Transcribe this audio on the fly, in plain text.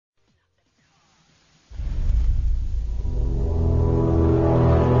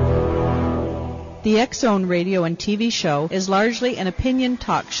The X-Zone radio and TV show is largely an opinion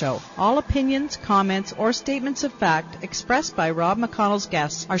talk show. All opinions, comments, or statements of fact expressed by Rob McConnell's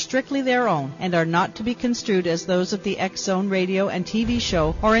guests are strictly their own and are not to be construed as those of the X-Zone radio and TV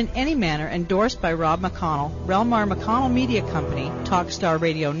show or in any manner endorsed by Rob McConnell, Relmar McConnell Media Company, Talkstar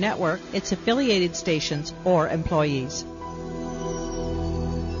Radio Network, its affiliated stations, or employees.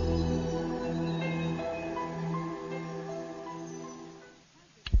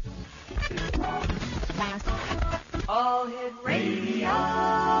 All Hit Radio.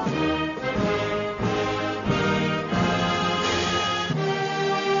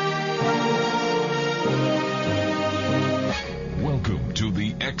 Welcome to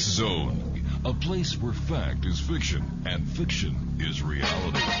the X Zone, a place where fact is fiction and fiction is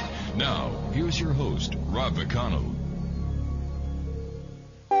reality. Now, here's your host, Rob McConnell.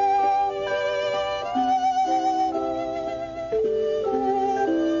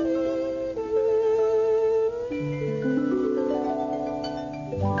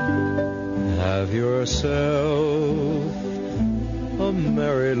 Have yourself a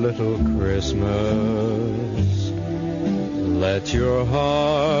merry little Christmas. Let your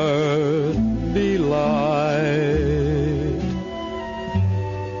heart be light.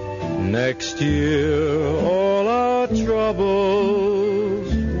 Next year all our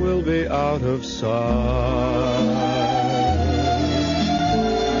troubles will be out of sight.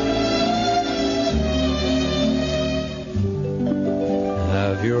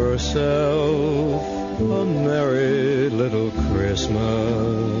 Have yourself a merry little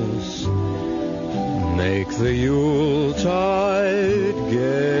Christmas. Make the Yuletide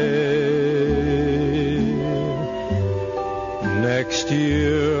gay. Next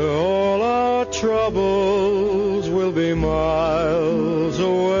year all our troubles will be miles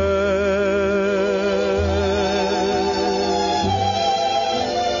away.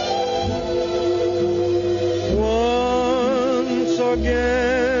 Once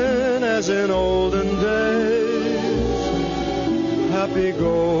again, as in olden days, happy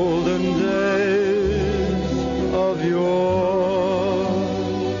golden days of yore.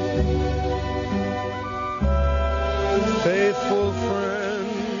 Faithful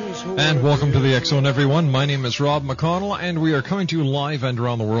friends. And welcome to the X-Zone, everyone. My name is Rob McConnell, and we are coming to you live and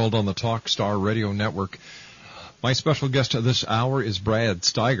around the world on the Talkstar Radio Network. My special guest this hour is Brad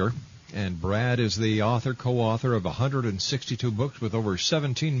Steiger. And Brad is the author, co-author of 162 books with over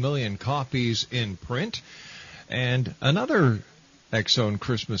 17 million copies in print. And another X-Zone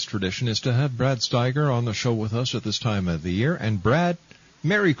Christmas tradition is to have Brad Steiger on the show with us at this time of the year. And Brad,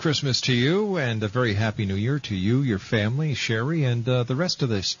 Merry Christmas to you, and a very Happy New Year to you, your family, Sherry, and the rest of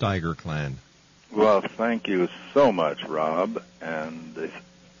the Steiger clan. Well, thank you so much, Rob, and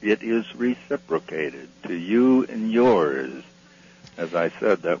it is reciprocated to you and yours. As I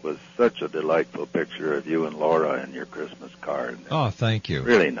said, that was such a delightful picture of you and Laura in your Christmas card. Oh, thank you.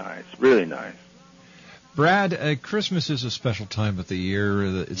 Really nice, really nice. Brad, Christmas is a special time of the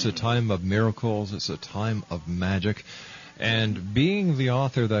year. It's a time of miracles. It's a time of magic. And being the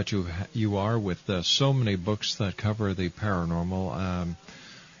author that you are with so many books that cover the paranormal,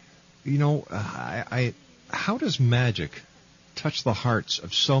 how does magic touch the hearts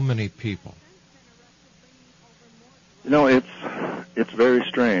of so many people? It's very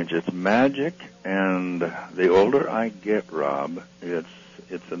strange. It's magic, and the older I get, Rob,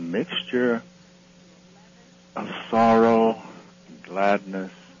 it's a mixture of sorrow,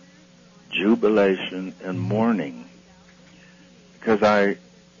 gladness, jubilation, and mourning. Because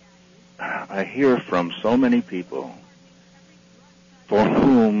I hear from so many people for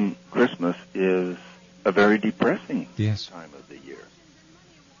whom Christmas is a very depressing time of the year.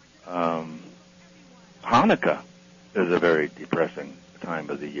 Hanukkah is a very depressing time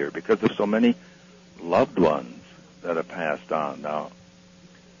of the year because of so many loved ones that have passed on. Now,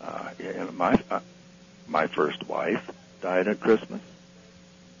 my first wife died at Christmas.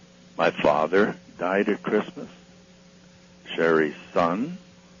 My father died at Christmas. Sherry's son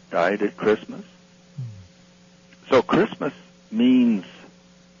died at Christmas. So Christmas means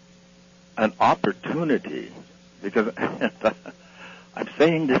an opportunity, because I'm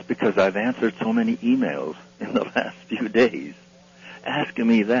saying this because I've answered so many emails in the last few days asking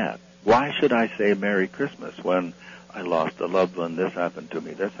me that. Why should I say Merry Christmas when I lost a loved one, this happened to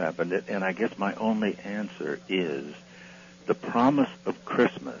me, this happened? And I guess my only answer is the promise of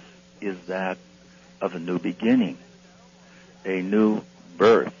Christmas is that of a new beginning, a new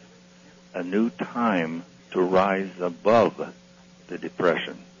birth, a new time to rise above the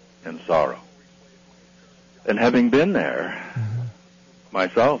depression and sorrow. And having been there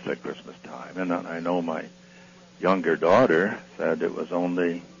myself at Christmas time, and I know my younger daughter said it was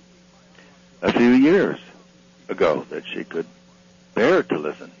only a few years ago that she could bear to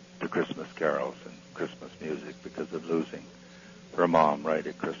listen to Christmas carols and Christmas music because of losing her mom right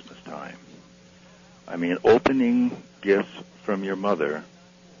at Christmas time. I mean, opening gifts from your mother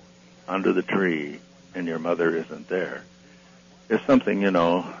under the tree and your mother isn't there is something, an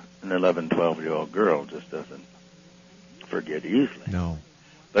 11, 12-year-old girl just doesn't forget easily. No.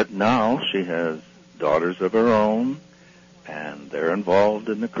 But now she has daughters of her own, and they're involved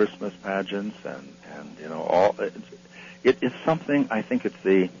in the Christmas pageants, and all. It's something. I think it's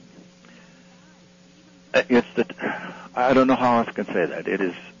the. I don't know how else I can say that. It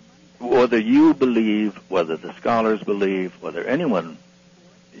is whether you believe, whether the scholars believe, whether anyone,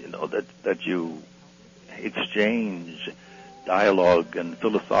 that you exchange dialogue and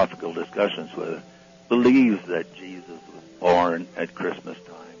philosophical discussions with, believes that Jesus was born at Christmas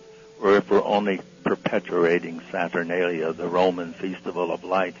time, or if we're only perpetuating Saturnalia, the Roman Festival of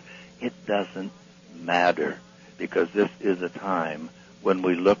Lights, it doesn't matter, because this is a time when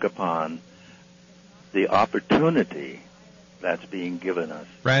we look upon the opportunity that's being given us.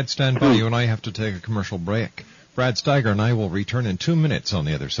 Brad, stand by. You and I have to take a commercial break. Brad Steiger and I will return in 2 minutes on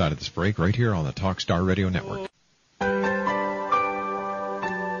the other side of this break, right here on the Talkstar Radio Network.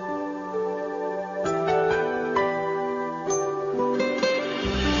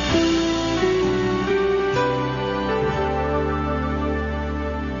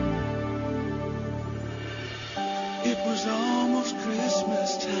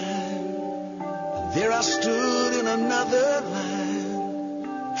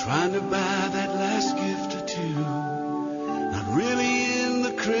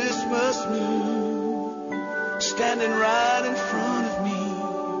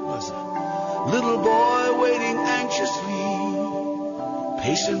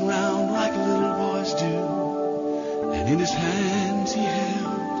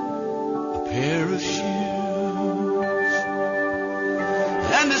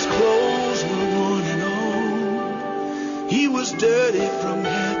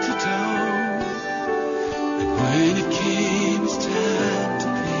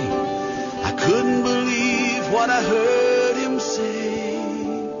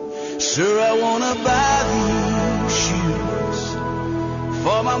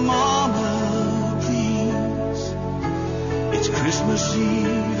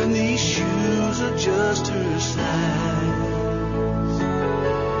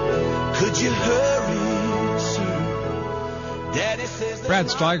 Brad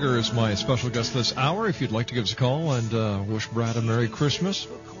Steiger is my special guest this hour. If you'd like to give us a call and wish Brad a Merry Christmas,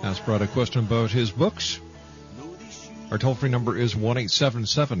 ask Brad a question about his books, our toll-free number is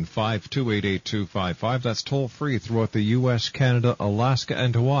 1-877-528-8255. That's toll-free throughout the U.S., Canada, Alaska,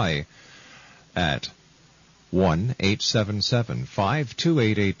 and Hawaii at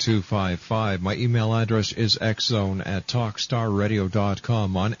 1-877-528-8255. My email address is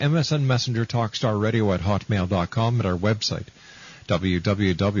xzone@talkstarradio.com. On MSN Messenger, talkstarradio@hotmail.com, at our website,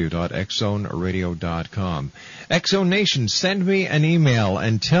 www.xzoneradio.com. X-Zone Nation, send me an email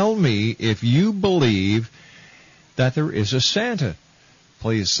and tell me if you believe that there is a Santa.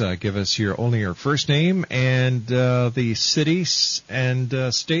 Please give us only your first name and the city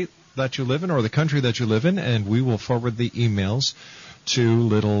and state that you live in, or the country that you live in, and we will forward the emails to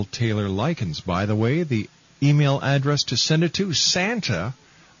little Taylor Likens. By the way, the email address to send it to,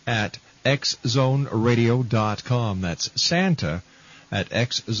 Santa@xzoneradio.com. That's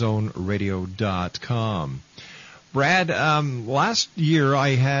Santa@xzoneradio.com. Brad, last year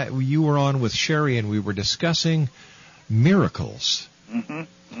you were on with Sherry, and we were discussing miracles. Mm-hmm.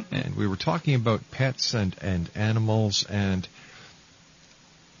 Mm-hmm. And we were talking about pets and animals and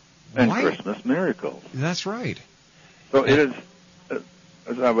Christmas miracles. That's right. So it is,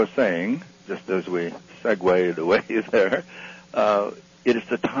 as I was saying, just as we segued away there, it is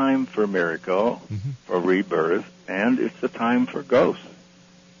the time for miracle, for rebirth, and it's the time for ghosts.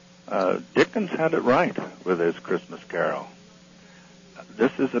 Dickens had it right with his Christmas Carol.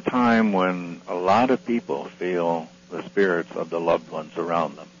 This is a time when a lot of people feel the spirits of the loved ones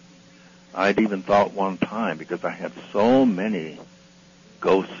around them. I'd even thought one time, because I had so many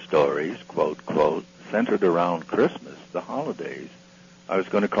ghost stories, quote, quote, centered around Christmas, the holidays, I was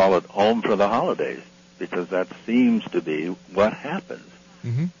going to call it Home for the Holidays, because that seems to be what happens.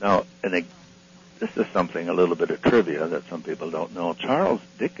 Mm-hmm. Now, this is something, a little bit of trivia that some people don't know. Charles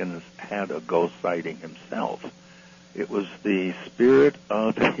Dickens had a ghost sighting himself. It was the spirit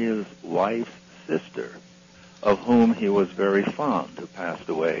of his wife's sister, of whom he was very fond, who passed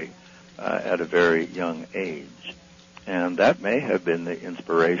away at a very young age. And that may have been the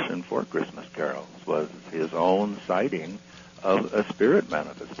inspiration for Christmas carols, was his own sighting of a spirit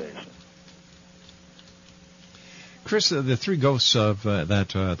manifestation. Chris, the three ghosts of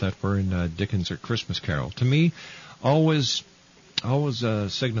that were in Dickens' Christmas Carol, to me, always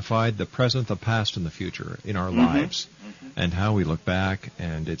signified the present, the past, and the future in our lives, and how we look back.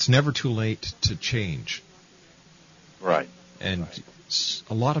 And it's never too late to change. Right. And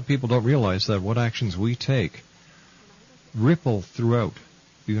a lot of people don't realize that what actions we take ripple throughout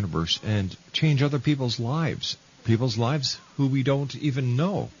the universe and change other people's lives who we don't even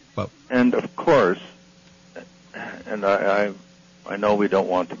know. And of course, and I know we don't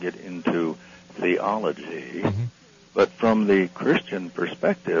want to get into theology, but from the Christian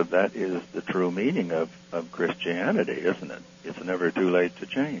perspective, that is the true meaning of Christianity, isn't it? It's never too late to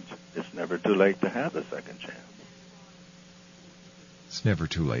change. It's never too late to have a second chance. It's never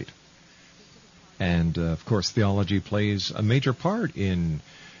too late. And, of course, theology plays a major part in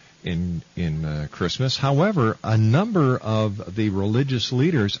Christmas. However, a number of the religious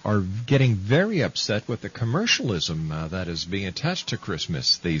leaders are getting very upset with the commercialism that is being attached to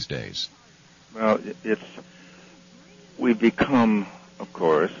Christmas these days. Well, we've become, of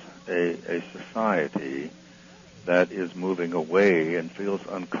course, a society that is moving away and feels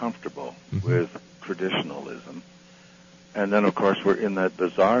uncomfortable with traditionalism. And then, of course, we're in that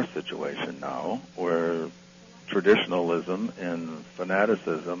bizarre situation now where traditionalism and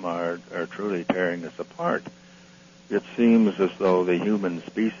fanaticism are truly tearing us apart. It seems as though the human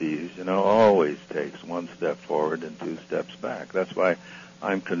species, always takes one step forward and two steps back. That's why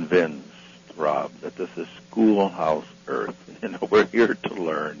I'm convinced, Rob, that this is schoolhouse Earth. We're here to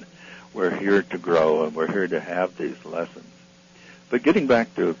learn, we're here to grow, and we're here to have these lessons. But getting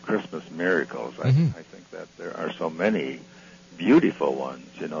back to Christmas miracles, I think that there are so many beautiful ones,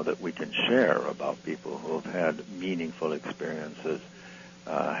 that we can share about people who have had meaningful experiences,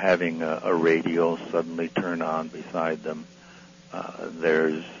 having a radio suddenly turn on beside them.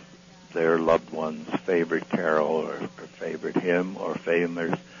 There's their loved one's favorite carol or favorite hymn or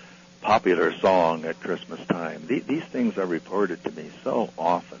famous popular song at Christmas time. These things are reported to me so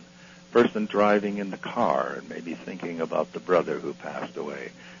often. Person driving in the car and maybe thinking about the brother who passed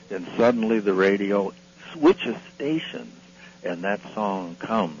away. Then suddenly the radio switches stations and that song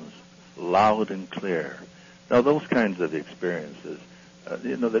comes loud and clear. Now those kinds of experiences,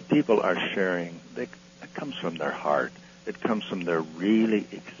 that people are sharing, it comes from their heart. It comes from their really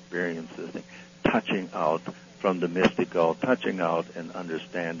experiences, touching out from the mystical, touching out and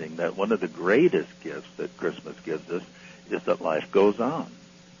understanding that one of the greatest gifts that Christmas gives us is that life goes on.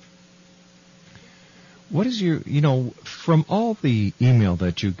 What is from all the email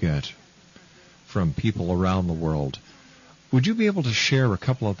that you get from people around the world, would you be able to share a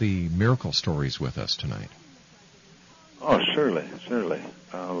couple of the miracle stories with us tonight? Oh, surely.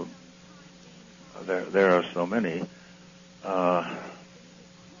 There are so many. I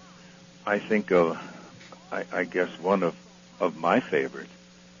think I guess one of my favorites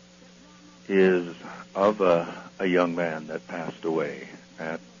is of a young man that passed away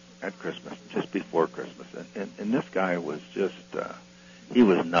at Christmas, just before Christmas. And this guy was just, he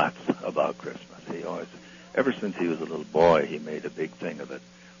was nuts about Christmas. He always, ever since he was a little boy, he made a big thing of it.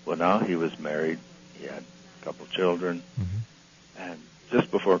 Well, now he was married. He had a couple children. And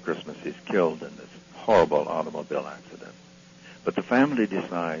just before Christmas, he's killed in this horrible automobile accident. But the family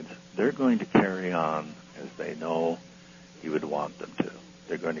decides they're going to carry on as they know he would want them to.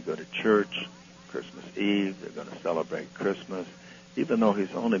 They're going to go to church Christmas Eve. They're going to celebrate Christmas, even though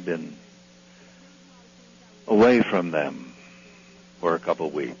he's only been away from them for a couple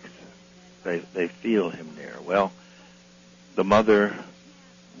of weeks. They feel him near. Well, the mother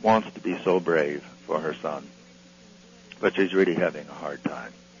wants to be so brave for her son, but she's really having a hard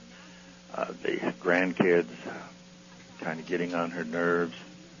time. The grandkids kind of getting on her nerves.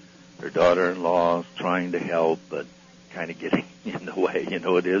 Her daughter-in-law's trying to help, but kind of getting in the way.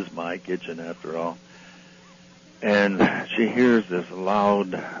 It is my kitchen after all. And she hears this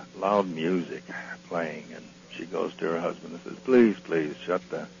loud music playing, and she goes to her husband and says, please, shut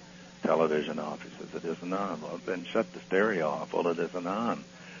the television off. He says, it isn't on. Well, then shut the stereo off. Well, it isn't on.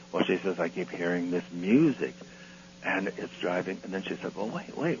 Well, she says, I keep hearing this music, and it's driving. And then she said, well,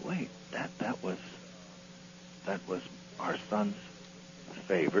 wait. That was our son's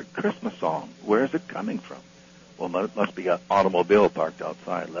favorite Christmas song. Where is it coming from? Well, it must be an automobile parked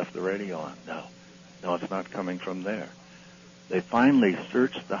outside, left the radio on. No, it's not coming from there. They finally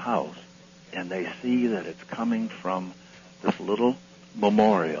search the house, and they see that it's coming from this little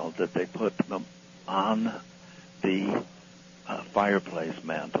memorial that they put on the fireplace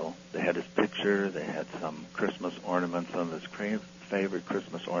mantle. They had his picture. They had some Christmas ornaments, some of his favorite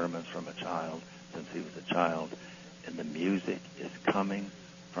Christmas ornaments from a child, since he was a child. And the music is coming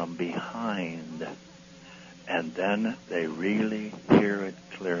from behind. And then they really hear it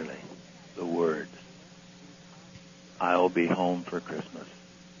clearly, the words, I'll be home for Christmas,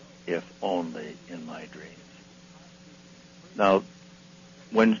 if only in my dreams. Now,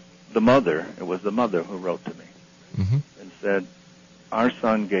 when it was the mother who wrote to me and said, our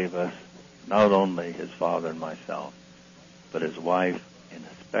son gave us not only his father and myself, but his wife and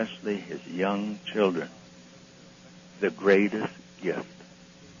especially his young children, the greatest gift,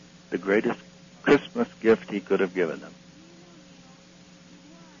 the greatest Christmas gift he could have given them.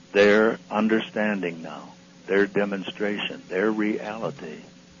 Their understanding now, their demonstration, their reality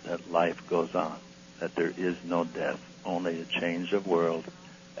that life goes on, that there is no death, only a change of world,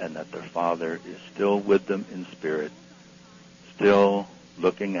 and that their Father is still with them in spirit, still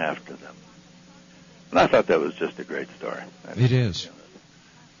looking after them. And I thought that was just a great story. It is.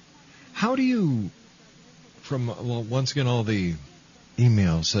 How do you, once again, all the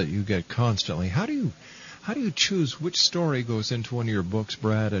emails that you get constantly, how do you choose which story goes into one of your books,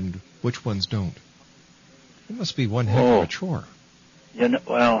 Brad, and which ones don't? It must be one heck of a chore.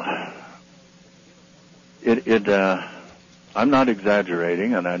 Well, I'm not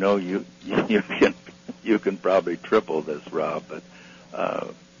exaggerating, and I know you can probably triple this, Rob, but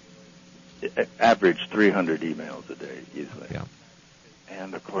average 300 emails a day easily. Yeah.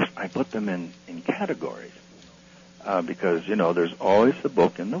 And of course, I put them in categories because there's always a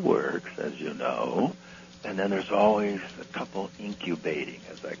book in the works, as you know, and then there's always a couple incubating,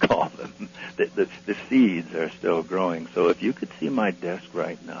 as I call them. The seeds are still growing. So if you could see my desk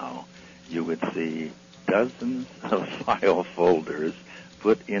right now, you would see dozens of file folders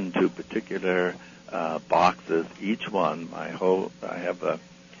put into particular boxes. Each one,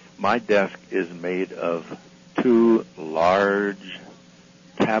 my desk is made of two large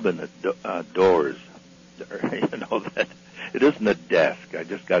cabinet doors. That it isn't a desk. I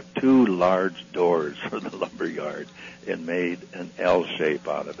just got two large doors for the lumberyard and made an L shape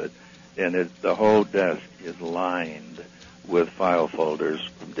out of it. And the whole desk is lined with file folders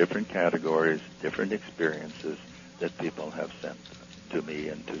from different categories, different experiences that people have sent to me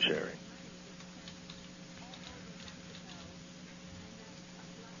and to Sherry.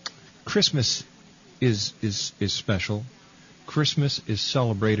 Christmas is special. Christmas is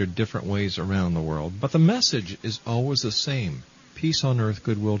celebrated different ways around the world, but the message is always the same: peace on earth,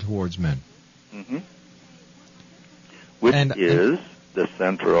 goodwill towards men. Mm-hmm. Which is the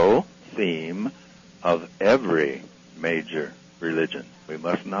central theme of every major religion. We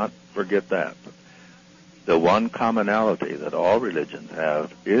must not forget that. The one commonality that all religions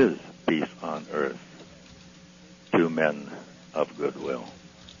have is peace on earth to men of goodwill.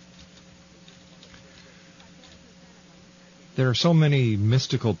 There are so many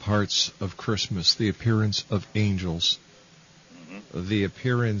mystical parts of Christmas: the appearance of angels, the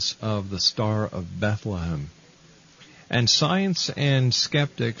appearance of the Star of Bethlehem. And science and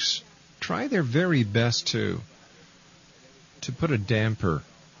skeptics try their very best to put a damper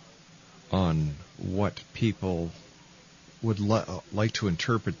on what people would like to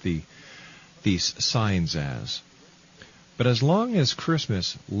interpret these signs as. But as long as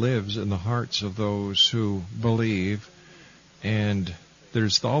Christmas lives in the hearts of those who believe, and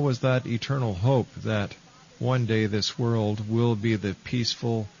there's always that eternal hope that one day this world will be the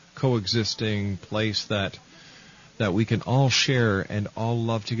peaceful, coexisting place that we can all share and all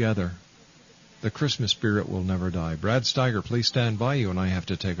love together. The Christmas spirit will never die. Brad Steiger, please stand by. You and I have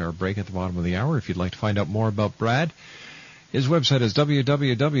to take our break at the bottom of the hour. If you'd like to find out more about Brad, his website is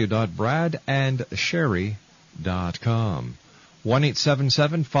www.bradandsherry.com.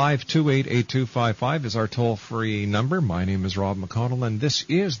 1-877-528-8255 is our toll-free number. My name is Rob McConnell, and this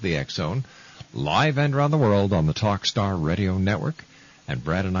is the X-Zone, live and around the world on the Talkstar Radio Network. And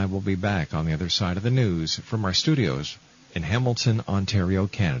Brad and I will be back on the other side of the news from our studios in Hamilton, Ontario,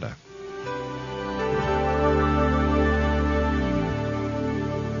 Canada.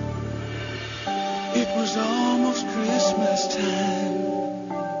 It was almost Christmas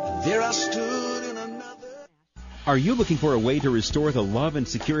time, and there I stood in another... Are you looking for a way to restore the love and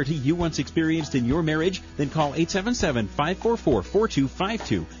security you once experienced in your marriage? Then call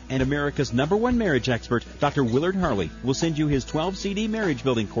 877-544-4252, and America's #1 marriage expert, Dr. Willard Harley, will send you his 12-CD marriage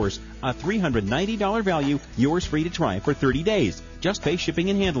building course, a $390 value, yours free to try for 30 days. Just pay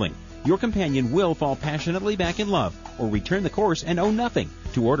shipping and handling. Your companion will fall passionately back in love or return the course and owe nothing.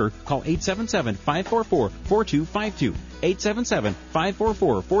 To order, call 877-544-4252.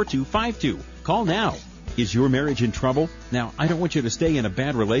 877-544-4252. Call now. Is your marriage in trouble? Now, I don't want you to stay in a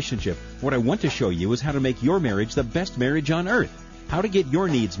bad relationship. What I want to show you is how to make your marriage the best marriage on earth, how to get your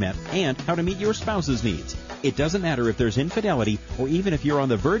needs met, and how to meet your spouse's needs. It doesn't matter if there's infidelity or even if you're on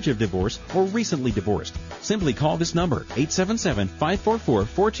the verge of divorce or recently divorced. Simply call this number,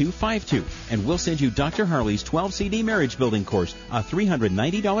 877-544-4252, and we'll send you Dr. Harley's 12-CD marriage building course, a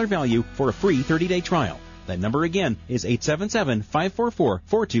 $390 value for a free 30-day trial. That number again is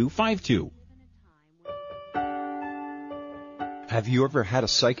 877-544-4252. Have you ever had a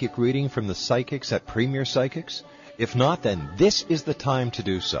psychic reading from the psychics at Premier Psychics? If not, then this is the time to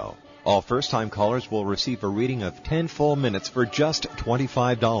do so. All first-time callers will receive a reading of 10 full minutes for just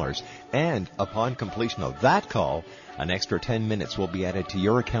 $25. And upon completion of that call, an extra 10 minutes will be added to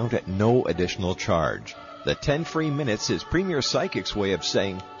your account at no additional charge. The 10 free minutes is Premier Psychics' way of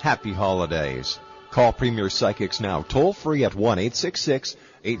saying Happy Holidays. Call Premier Psychics now, toll-free at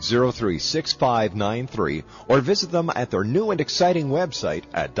 1-866-803-6593, or visit them at their new and exciting website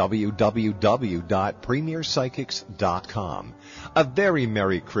at www.premierpsychics.com. A very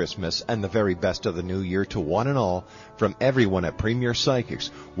Merry Christmas and the very best of the new year to one and all from everyone at Premier Psychics,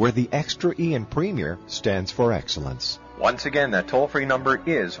 where the extra E in Premier stands for excellence. Once again, that toll-free number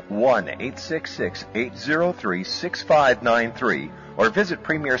is 1-866-803-6593, or visit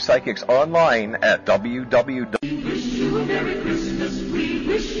Premier Psychics online at www. We wish you a Merry Christmas. We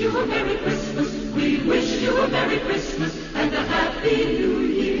wish you a Merry Christmas. We wish you a Merry Christmas and a Happy New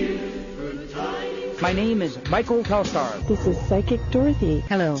Year. Good tidings. My name is Michael Telstar. This is Psychic Dorothy.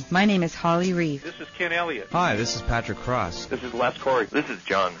 Hello, my name is Holly Reeve. This is Ken Elliott. Hi, this is Patrick Cross. This is Les Corey. This is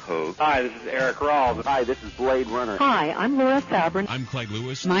John Hogue. Hi, this is Eric Rawls. Hi, this is Blade Runner. Hi, I'm Laura Fabrin. I'm Clyde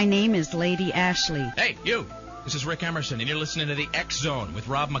Lewis. My name is Lady Ashley. Hey, you! This is Rick Emerson, and you're listening to the X Zone with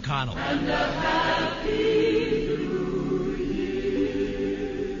Rob McConnell. And a Happy New Year.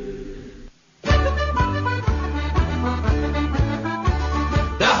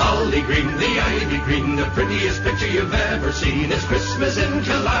 The holly green, the ivy green, the prettiest picture you've ever seen. It's Christmas in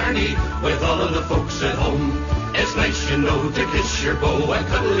Killarney with all of the folks at home. It's nice, you know, to kiss your beau and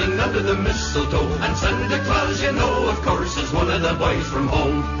cuddling under the mistletoe. And Santa Claus, you know, of course, is one of the boys from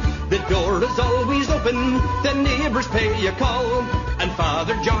home. The door is always open, the neighbours pay a call, and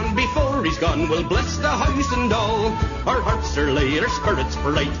Father John, before he's gone, will bless the house and all. Our hearts are light, our spirits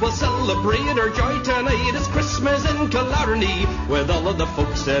bright, we'll celebrate our joy tonight. It's Christmas in Killarney with all of the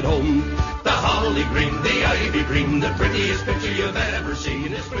folks at home. The holly green, the ivy green, the prettiest picture you've ever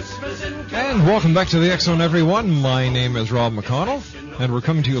seen. It's Christmas in Killarney. And welcome back to the X Zone, everyone. My name is Rob McConnell, and we're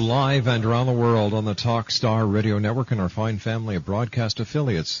coming to you live and around the world on the Talk Star Radio Network and our fine family of broadcast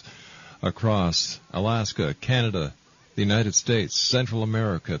affiliates across Alaska, Canada, the United States, Central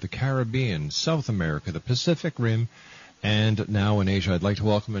America, the Caribbean, South America, the Pacific Rim, and now in Asia. I'd like to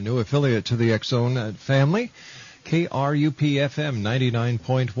welcome a new affiliate to the X Zone family, KRUP-FM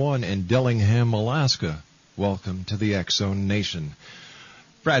 99.1 in Dillingham, Alaska. Welcome to the X Zone Nation.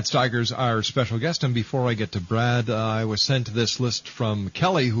 Brad Steiger's our special guest, and before I get to Brad, I was sent this list from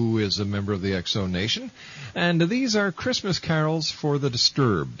Kelly, who is a member of the X Zone Nation, and these are Christmas carols for the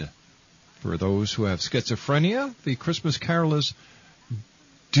disturbed. For those who have schizophrenia, the Christmas carol is,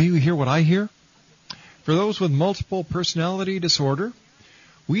 Do You Hear What I Hear? For those with multiple personality disorder,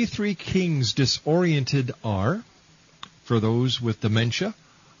 We Three Kings Disoriented Are. For those with dementia,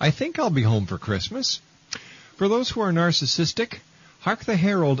 I Think I'll Be Home for Christmas. For those who are narcissistic, Hark the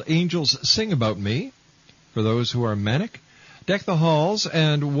Herald Angels Sing About Me. For those who are manic, Deck the halls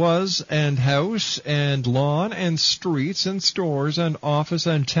and was and house and lawn and streets and stores and office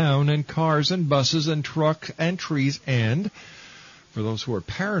and town and cars and buses and truck and trees. And for those who are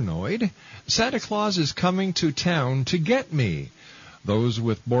paranoid, Santa Claus is coming to town to get me. Those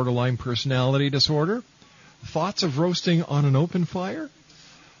with borderline personality disorder, thoughts of roasting on an open fire.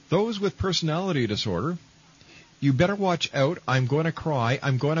 Those with personality disorder, you better watch out, I'm going to cry,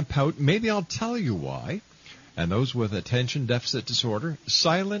 I'm going to pout, maybe I'll tell you why. And those with attention deficit disorder,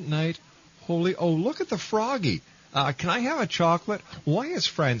 Silent Night, Holy, oh, look at the froggy. Can I have a chocolate? Why is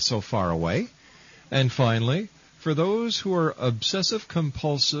France so far away? And finally, for those who are obsessive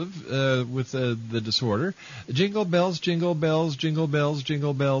compulsive with the disorder, Jingle bells, jingle bells, jingle bells,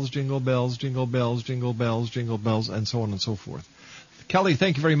 jingle bells, jingle bells, jingle bells, jingle bells, jingle bells, and so on and so forth. Kelly,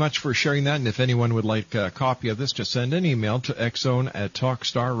 thank you very much for sharing that. And if anyone would like a copy of this, just send an email to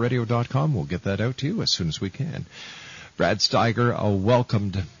xzone@talkstarradio.com. We'll get that out to you as soon as we can. Brad Steiger, a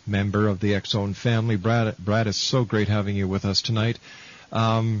welcomed member of the X Zone family. Brad, it's so great having you with us tonight.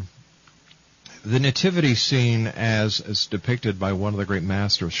 The nativity scene, as depicted by one of the great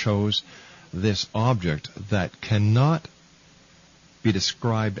masters, shows this object that cannot be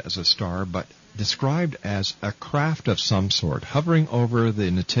described as a star, but described as a craft of some sort, hovering over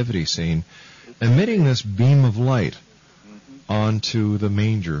the nativity scene, emitting this beam of light onto the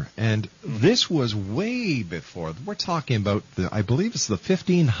manger. And this was way before. We're talking about, I believe it's the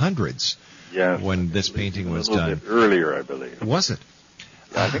 1500s when this painting was done. A little bit earlier, I believe. Was it?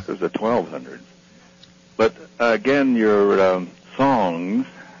 Yeah, I think it was the 1200s. But again, your songs,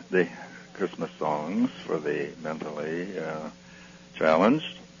 the Christmas songs for the mentally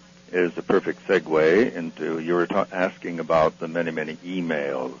challenged, is the perfect segue into, you were asking about the many, many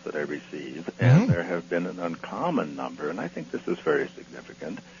emails that I received, and there have been an uncommon number, and I think this is very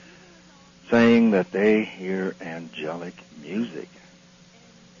significant, saying that they hear angelic music,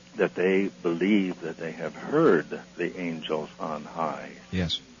 that they believe that they have heard the angels on high.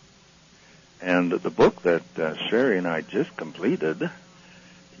 Yes. And the book that Sherry and I just completed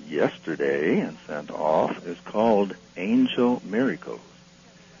yesterday and sent off is called Angel Miracles.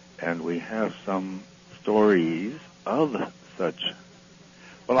 And we have some stories of such.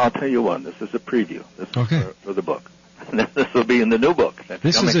 Well, I'll tell you one. This is a preview. This is for the book. This will be in the new book.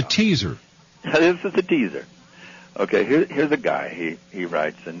 This is a teaser. This is a teaser. Okay, here's a guy. He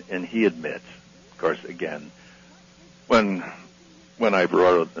writes, and he admits, of course, again, when I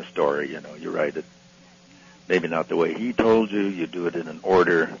wrote the story, you write it maybe not the way he told you. You do it in an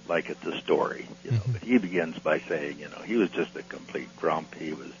order like it's a story, But he begins by saying, he was just a complete grump.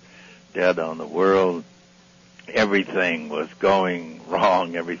 He was dead on the world. Everything was going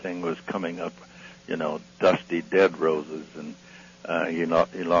wrong. Everything was coming up, dusty, dead roses. And he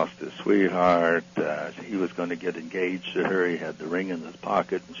lost his sweetheart. He was going to get engaged to her. He had the ring in his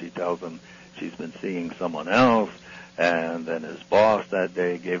pocket, and she tells him she's been seeing someone else. And then his boss that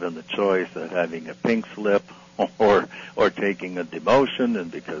day gave him the choice of having a pink slip or taking a demotion, and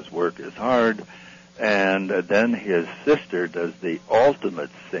because work is hard. And then his sister does the ultimate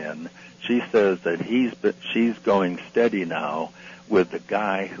sin. She says that she's going steady now with the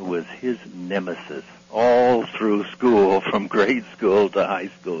guy who was his nemesis all through school, from grade school to high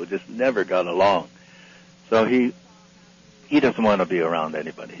school, just never got along. So he doesn't want to be around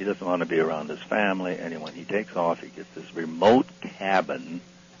anybody. He doesn't want to be around his family, anyone. He takes off. He gets this remote cabin.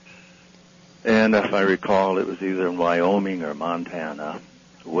 And if I recall, it was either in Wyoming or Montana,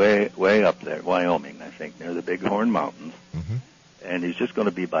 way up there, Wyoming, I think, near the Bighorn Mountains. And he's just going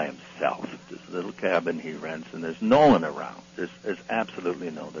to be by himself. This little cabin he rents, and there's no one around. There's absolutely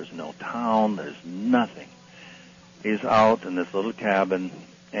there's no town, there's nothing. He's out in this little cabin,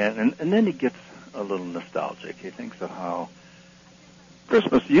 and then he gets a little nostalgic. He thinks of how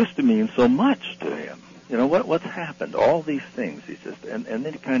Christmas used to mean so much to him. What's happened, all these things. He says, and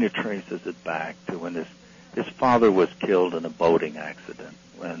then he kind of traces it back to when his father was killed in a boating accident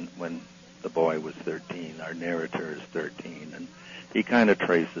when the boy was 13. Our narrator is 13, and he kind of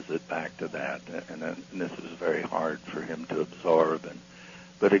traces it back to that, and this was very hard for him to absorb.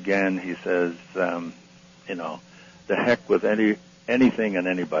 But again, he says, the heck with anything and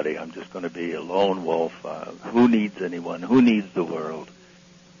anybody. I'm just going to be a lone wolf. Who needs anyone? Who needs the world?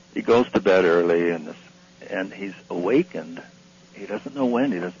 He goes to bed early, and he's awakened. He doesn't know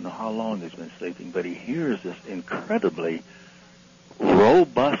when. He doesn't know how long he's been sleeping, but he hears this incredibly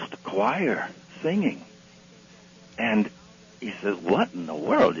robust choir singing. And he says, what in the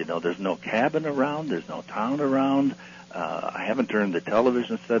world? There's no cabin around. There's no town around. I haven't turned the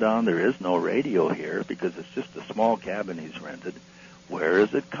television set on. There is no radio here because it's just a small cabin he's rented. Where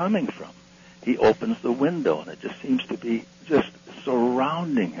is it coming from? He opens the window, and it just seems to be just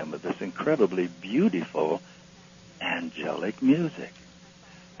surrounding him with this incredibly beautiful angelic music.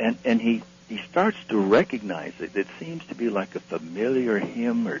 And he starts to recognize it. It seems to be like a familiar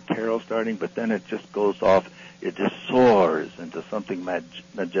hymn or carol starting, but then it just goes off. It just soars into something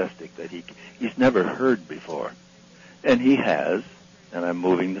majestic that he's never heard before. And he has, and I'm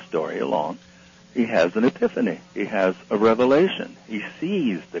moving the story along, he has an epiphany. He has a revelation. He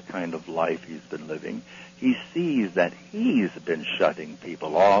sees the kind of life he's been living. He sees that he's been shutting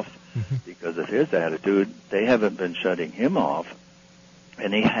people off because of his attitude. They haven't been shutting him off.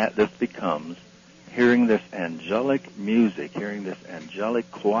 And this becomes hearing this angelic music, hearing this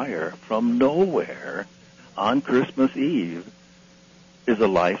angelic choir from nowhere on Christmas Eve is a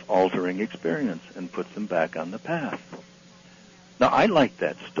life-altering experience and puts him back on the path. Now, I like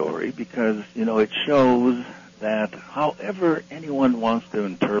that story because, it shows that however anyone wants to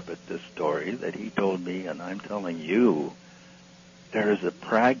interpret this story that he told me and I'm telling you, there is a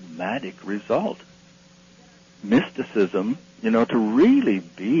pragmatic result. Mysticism, to really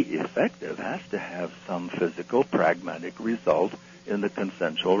be effective has to have some physical, pragmatic result in the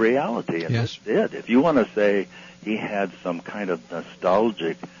consensual reality. And this did. If you want to say he had some kind of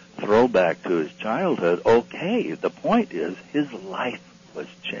nostalgic throwback to his childhood, okay, the point is his life was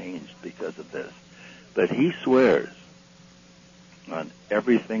changed because of this. But he swears on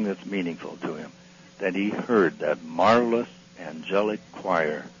everything that's meaningful to him, that he heard that marvelous angelic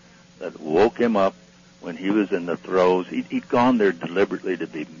choir that woke him up when he was in the throes. He'd gone there deliberately to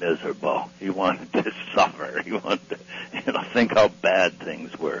be miserable. He wanted to suffer. He wanted to, think how bad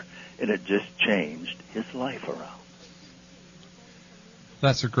things were. And it just changed his life around.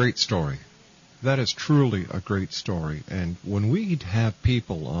 That's a great story. That is truly a great story. And when we have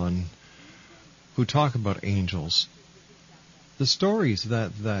people on who talk about angels, the stories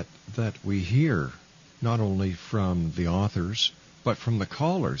that we hear, not only from the authors, but from the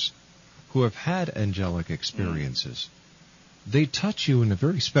callers who have had angelic experiences, they touch you in a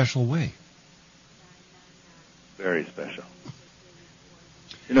very special way. Very special.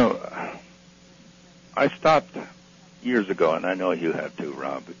 I stopped years ago, and I know you have too,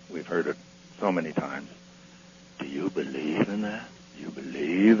 Rob. We've heard it so many times. Do you believe in that? Do you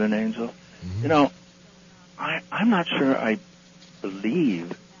believe in angels? Mm-hmm. I'm not sure I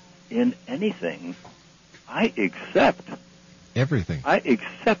believe in anything. I accept everything. I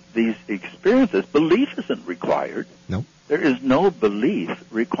accept these experiences. Belief isn't required. No. There is no belief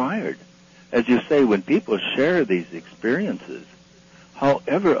required. As you say, when people share these experiences,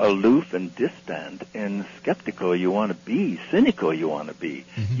 however aloof and distant and skeptical you want to be, cynical you want to be,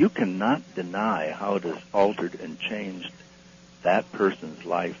 you cannot deny how it has altered and changed that person's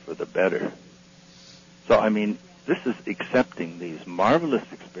life for the better. So, this is accepting these marvelous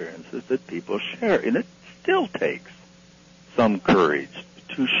experiences that people share, and it still takes some courage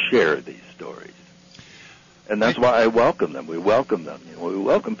to share these stories. And that's why I welcome them. We welcome them. We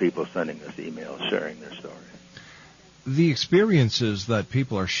welcome people sending us emails, sharing their stories. The experiences that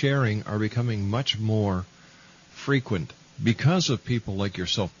people are sharing are becoming much more frequent because of people like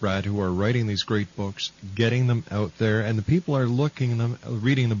yourself, Brad, who are writing these great books, getting them out there, and the people are looking at them,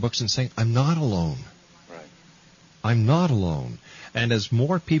 reading the books and saying, I'm not alone. Right. I'm not alone. And as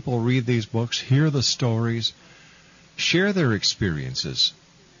more people read these books, hear the stories, share their experiences,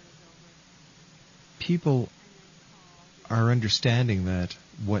 people are understanding that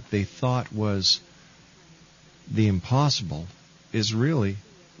what they thought was the impossible is really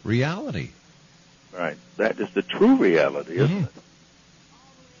reality. Right. That is the true reality, isn't it?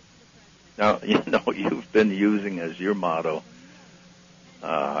 Now, you've been using as your motto,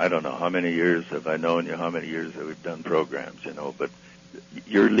 I don't know how many years have I known you, how many years have we've done programs, but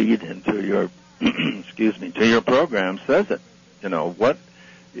your lead into your, to your program says it.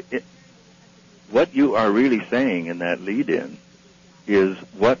 What you are really saying in that lead-in is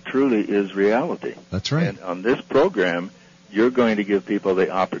what truly is reality. That's right. And on this program, you're going to give people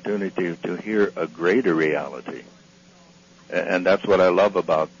the opportunity to hear a greater reality. And that's what I love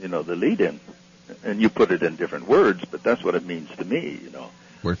about, the lead-in. And you put it in different words, but that's what it means to me,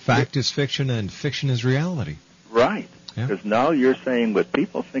 Where fact is fiction and fiction is reality. Right. Because now you're saying what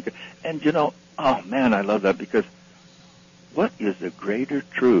people think. And, oh, man, I love that, because what is a greater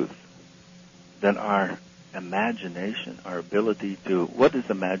truth than our imagination, our ability to... What is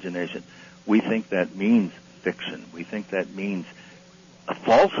imagination? We think that means fiction. We think that means a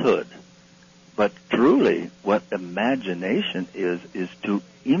falsehood. But truly, what imagination is to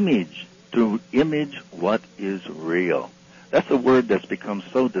image what is real. That's a word that's become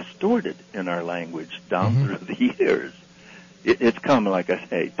so distorted in our language down through the years. It's come, like I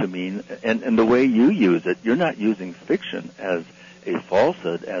say, to mean, and the way you use it, you're not using fiction as a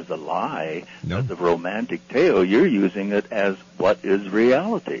falsehood, as a lie, as a romantic tale. You're using it as what is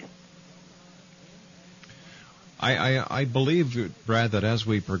reality. I believe, Brad, that as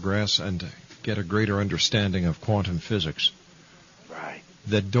we progress and get a greater understanding of quantum physics, right,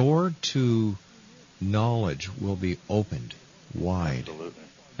 the door to knowledge will be opened wide. Absolutely.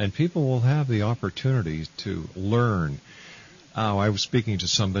 And people will have the opportunity to learn. I was speaking to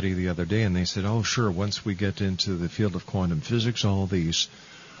somebody the other day, and they said, "Oh, sure, once we get into the field of quantum physics, all these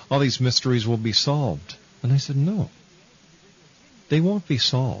mysteries will be solved." And I said, "No, they won't be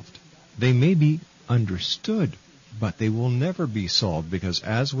solved. They may be understood, but they will never be solved, because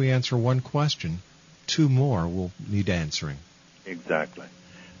as we answer one question, two more will need answering." Exactly.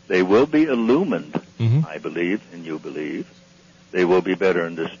 They will be illumined, I believe, and you believe. They will be better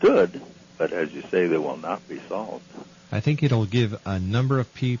understood, but as you say, they will not be solved. I think it'll give a number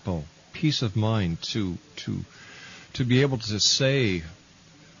of people peace of mind to be able to say,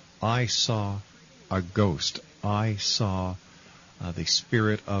 "I saw a ghost. I saw the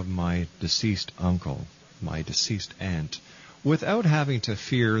spirit of my deceased uncle, my deceased aunt," without having to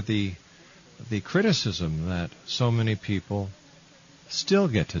fear the criticism that so many people still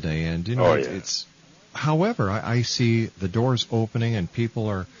get today. And it's. However, I see the doors opening and people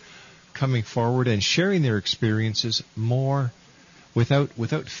are coming forward and sharing their experiences more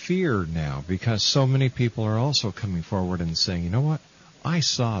without fear now, because so many people are also coming forward and saying, you know what, I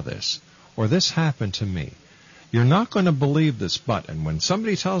saw this, or this happened to me. You're not going to believe this, but, and when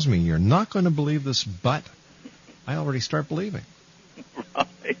somebody tells me you're not going to believe this, but, I already start believing.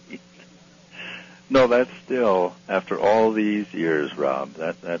 Right. No, that's still, after all these years, Rob,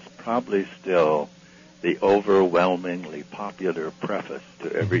 that's probably still the overwhelmingly popular preface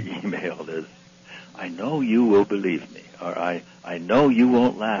to every email is, I know you will believe me, or I know you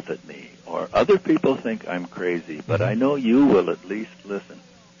won't laugh at me, or other people think I'm crazy, but I know you will at least listen.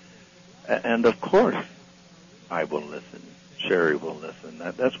 And of course, I will listen. Sherry will listen.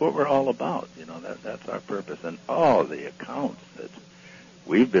 That's what we're all about. You know, that's our purpose. And all the accounts that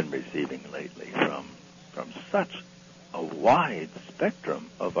we've been receiving lately from such a wide spectrum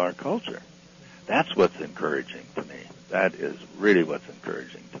of our culture. That's what's encouraging to me. That is really what's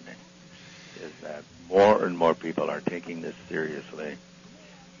encouraging to me, is that more and more people are taking this seriously.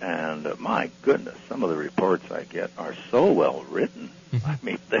 And my goodness, some of the reports I get are so well written. I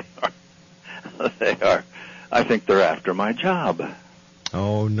mean, they are. I think they're after my job.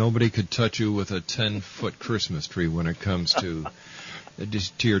 Oh, nobody could touch you with a 10-foot Christmas tree when it comes to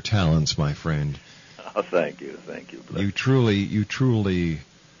your talents, my friend. Oh, thank you. Bless. You truly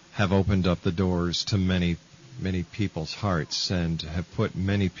have opened up the doors to many people's hearts and have put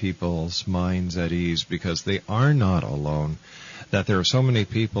many people's minds at ease, because they are not alone. That there are so many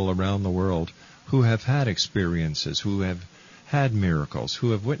people around the world who have had experiences, who have had miracles,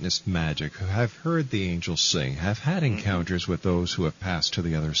 who have witnessed magic, who have heard the angels sing, have had encounters with those who have passed to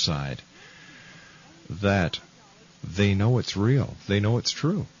the other side. That they know it's real. They know it's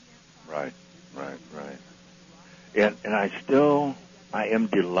true. Right. And I am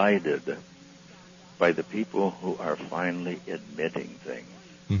delighted by the people who are finally admitting things,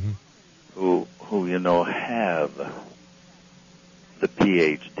 who have the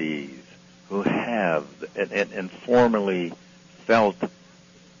PhDs, who have and formally felt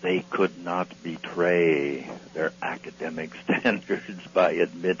they could not betray their academic standards by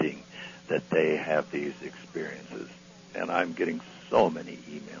admitting that they have these experiences. And I'm getting so many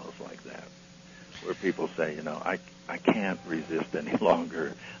emails like that, where people say, I can't resist any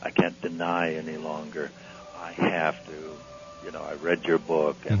longer. I can't deny any longer. I have to, I read your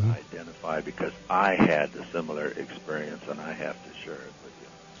book and identify because I had a similar experience and I have to share it with you.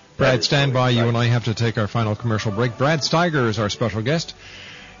 Brad, stand by. You and I have to take our final commercial break. Brad Steiger is our special guest.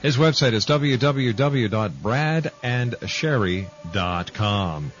 His website is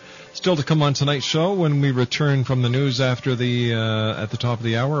www.bradandsherry.com. Still to come on tonight's show, when we return from the news after at the top of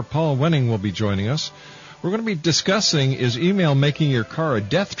the hour, Paul Wenning will be joining us. We're going to be discussing, is email making your car a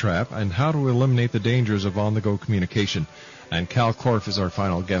death trap, and how to eliminate the dangers of on-the-go communication. And Cal Korff is our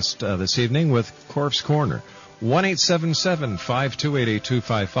final guest this evening with Korff's Corner.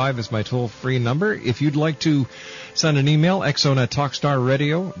 1-877-528-8255 is my toll-free number. If you'd like to send an email,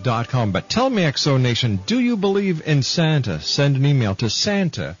 xzone@talkstarradio.com. But tell me, X-Zone Nation, do you believe in Santa? Send an email to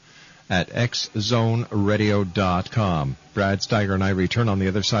santa@xzoneradio.com. Brad Steiger and I return on the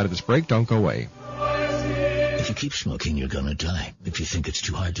other side of this break. Don't go away. If you keep smoking, you're going to die. If you think it's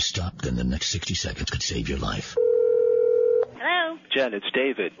too hard to stop, then the next 60 seconds could save your life. Hello? Jen, it's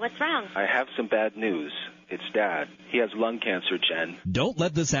David. What's wrong? I have some bad news. It's Dad. He has lung cancer, Jen. Don't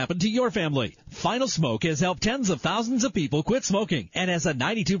let this happen to your family. Final Smoke has helped tens of thousands of people quit smoking and has a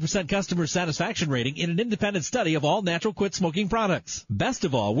 92% customer satisfaction rating in an independent study of all natural quit smoking products. Best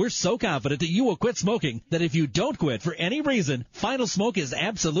of all, we're so confident that you will quit smoking that if you don't quit for any reason, Final Smoke is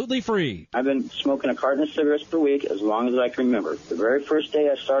absolutely free. I've been smoking a carton of cigarettes per week as long as I can remember. The very first day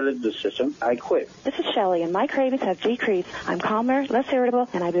I started the system, I quit. This is Shelley, and my cravings have decreased. I'm calmer, less irritable,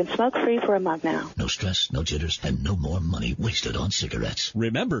 and I've been smoke-free for a month now. No stress, no jitters, and no more money wasted on cigarettes.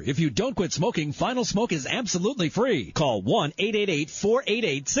 Remember, if you don't quit smoking, Final Smoke is absolutely free. Call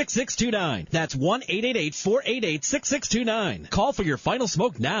 1-888-488-6629. That's 1-888-488-6629. Call for your Final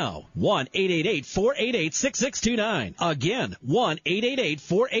Smoke now. 1-888-488-6629. Again,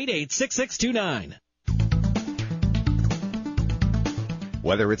 1-888-488-6629.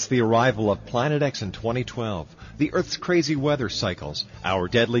 Whether it's the arrival of Planet X in 2012, the Earth's crazy weather cycles, our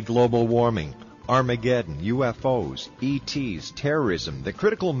deadly global warming, Armageddon, UFOs, ETs, terrorism, the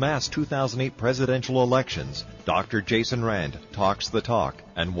critical mass 2008 presidential elections, Dr. Jason Rand talks the talk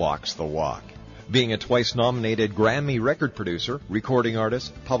and walks the walk. Being a twice-nominated Grammy record producer, recording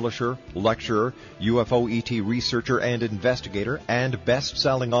artist, publisher, lecturer, UFO ET researcher and investigator, and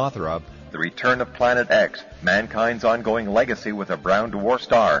best-selling author of The Return of Planet X, Mankind's Ongoing Legacy with a Brown Dwarf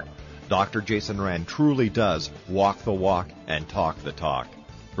Star, Dr. Jason Rand truly does walk the walk and talk the talk.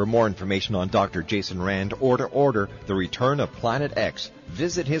 For more information on Dr. Jason Rand or to order The Return of Planet X,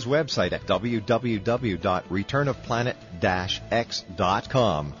 visit his website at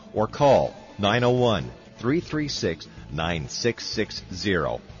www.returnofplanet-x.com or call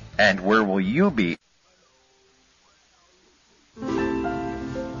 901-336-9660. And where will you be?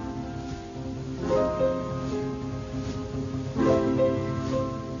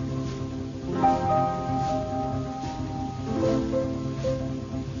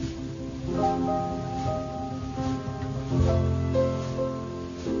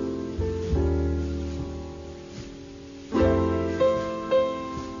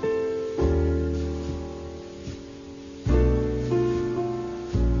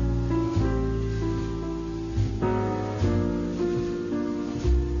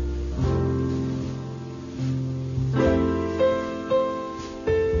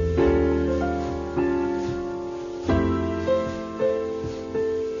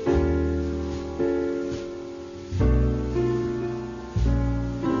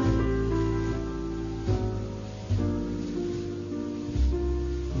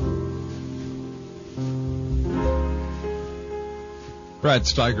 Brad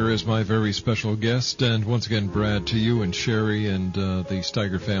Steiger is my very special guest, and once again, Brad, to you and Sherry and the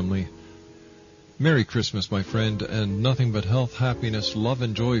Steiger family, Merry Christmas, my friend, and nothing but health, happiness, love,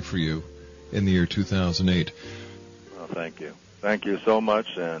 and joy for you in the year 2008. Well, thank you. Thank you so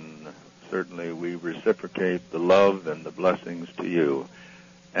much, and certainly we reciprocate the love and the blessings to you.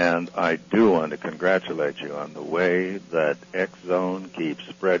 And I do want to congratulate you on the way that X Zone keeps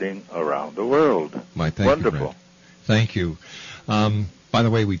spreading around the world. Wonderful. You, Brad. Thank you. By the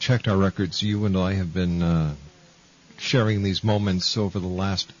way, we checked our records. You and I have been sharing these moments over the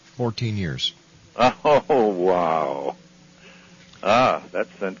last 14 years. Oh, wow. That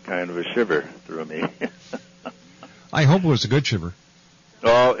sent kind of a shiver through me. I hope it was a good shiver.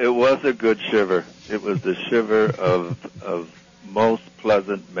 Oh, it was a good shiver. It was the shiver of most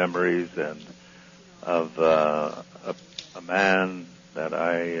pleasant memories and of a man that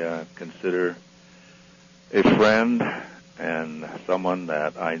I consider a friend and someone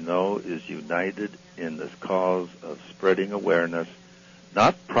that I know is united in this cause of spreading awareness,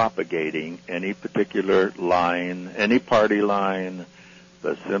 not propagating any particular line, any party line,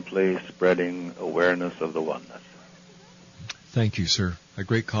 but simply spreading awareness of the oneness. Thank you, sir. A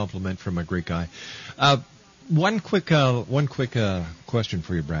great compliment from a great guy. One quick question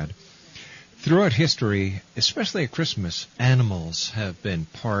for you, Brad. Throughout history, especially at Christmas, animals have been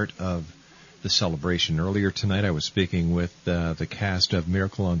part of the celebration. Earlier tonight, I was speaking with the cast of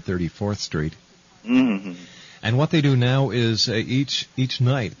Miracle on 34th Street. Mm-hmm. And what they do now is each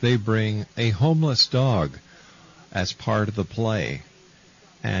night they bring a homeless dog as part of the play.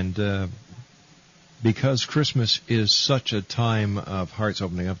 And because Christmas is such a time of hearts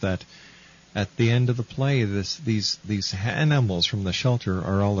opening up, that at the end of the play, these animals from the shelter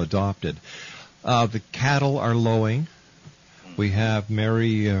are all adopted. The cattle are lowing. We have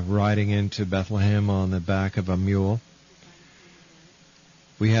Mary riding into Bethlehem on the back of a mule.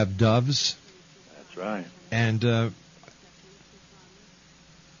 We have doves. That's right. And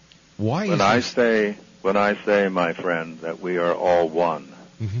why? When I say, my friend, that we are all one,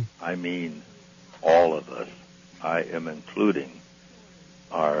 mm-hmm. I mean all of us. I am including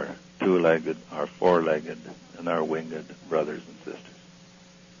our two-legged, our four-legged, and our winged brothers and sisters.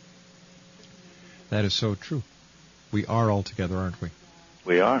 That is so true. We are all together, aren't we?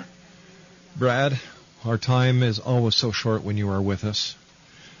 We are. Brad, our time is always so short when you are with us.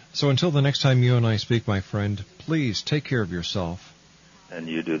 So until the next time you and I speak, my friend, please take care of yourself. And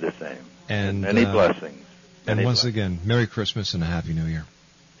you do the same. And many blessings. And once again, Merry Christmas and a Happy New Year.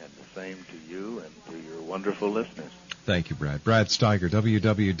 And the same to you and to your wonderful listeners. Thank you, Brad. Brad Steiger,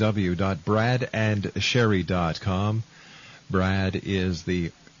 www.bradandsherry.com. Brad is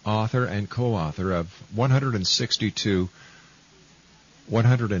the author and co-author of 162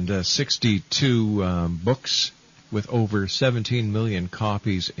 books with over 17 million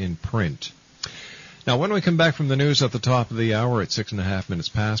copies in print. Now, when we come back from the news at the top of the hour at 6.5 minutes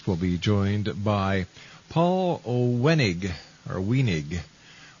past, we'll be joined by Paul Wenig.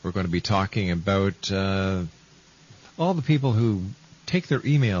 We're going to be talking about all the people who take their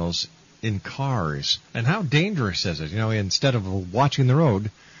emails in cars and how dangerous is it. You know, instead of watching the road,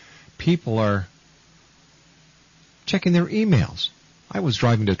 people are checking their emails. I was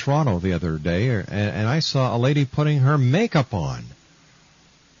driving to Toronto the other day, and I saw a lady putting her makeup on.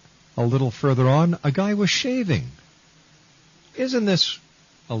 A little further on, a guy was shaving. Isn't this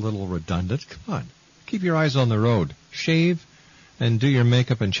a little redundant? Come on. Keep your eyes on the road. Shave And do your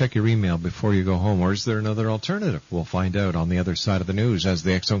makeup and check your email before you go home, or is there another alternative? We'll find out on the other side of the news as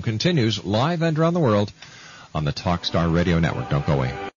the X Zone continues live and around the world on the Talkstar Radio Network. Don't go away.